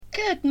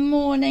Good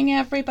morning,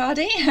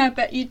 everybody. I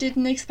bet you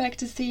didn't expect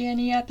to see a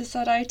new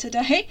episode out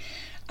today.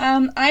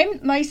 I'm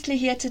mostly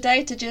here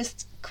today to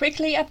just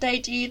quickly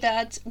update you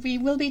that we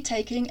will be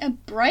taking a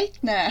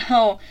break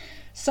now.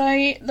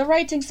 So, the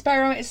Writing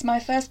Sparrow is my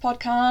first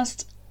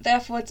podcast,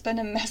 therefore it's been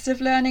a massive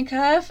learning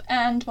curve,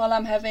 and while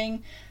I'm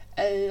having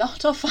a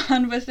lot of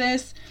fun with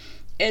this,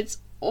 it's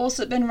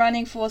also been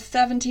running for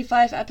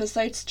 75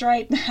 episodes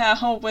straight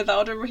now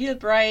without a real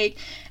break,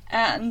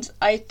 and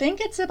I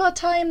think it's about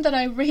time that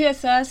I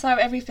reassess how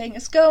everything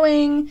is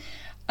going,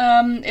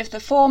 if the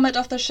format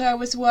of the show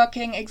is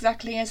working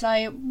exactly as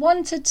I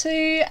wanted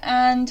to,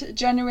 and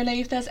generally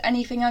if there's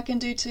anything I can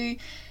do to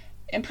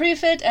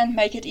improve it and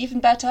make it even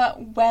better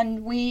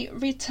when we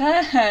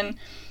return.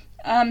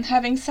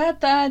 Having said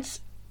that,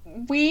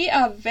 we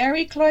are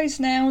very close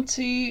now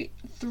to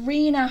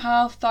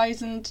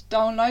 3,500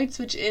 downloads,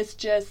 which is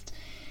just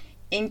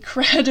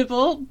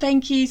incredible.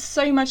 Thank you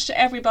so much to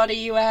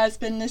everybody who has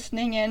been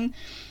listening in.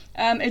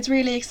 It's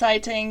really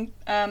exciting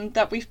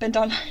that we've been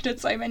downloaded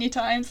so many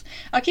times.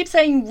 I keep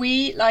saying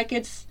we like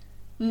it's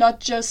not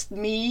just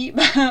me,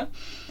 but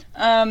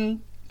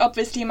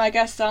obviously my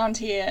guests aren't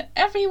here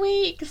every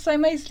week, so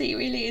mostly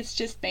really it's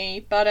just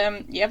me. But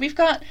yeah, we've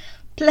got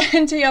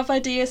plenty of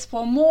ideas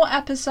for more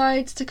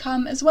episodes to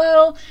come as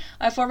well.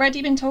 I've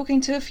already been talking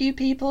to a few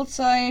people,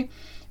 so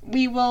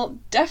we will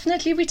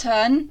definitely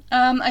return.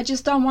 I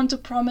just don't want to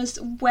promise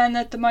when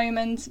at the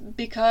moment,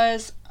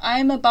 because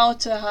I'm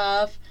about to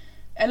have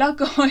a lot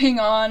going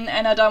on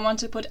and I don't want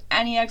to put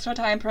any extra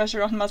time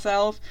pressure on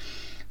myself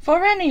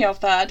for any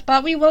of that,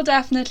 but we will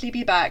definitely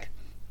be back.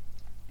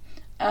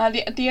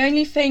 The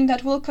only thing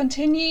that will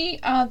continue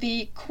are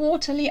the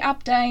quarterly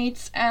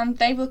updates, and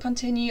they will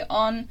continue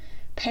on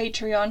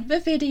Patreon, the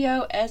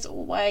video as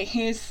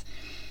always.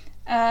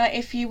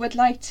 If you would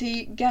like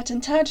to get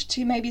in touch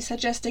to maybe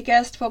suggest a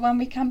guest for when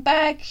we come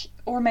back,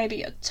 or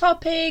maybe a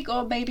topic,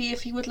 or maybe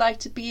if you would like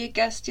to be a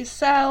guest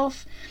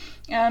yourself,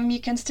 you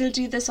can still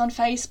do this on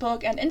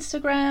Facebook and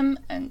Instagram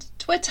and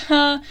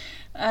Twitter,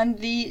 and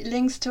the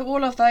links to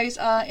all of those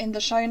are in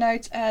the show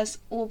notes as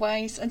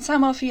always. And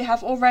some of you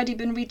have already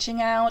been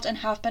reaching out and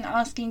have been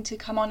asking to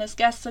come on as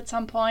guests at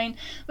some point,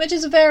 which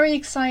is very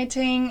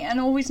exciting and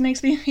always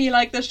makes me feel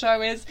like the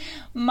show is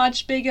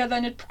much bigger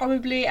than it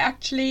probably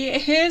actually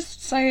is.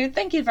 So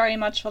thank you very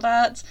much for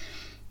that.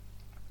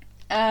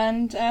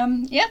 And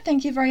yeah,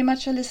 thank you very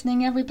much for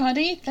listening,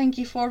 everybody. Thank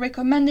you for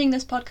recommending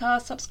this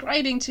podcast,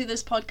 subscribing to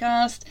this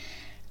podcast,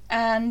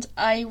 and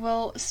I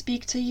will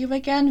speak to you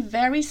again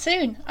very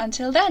soon.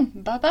 Until then,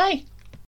 bye bye.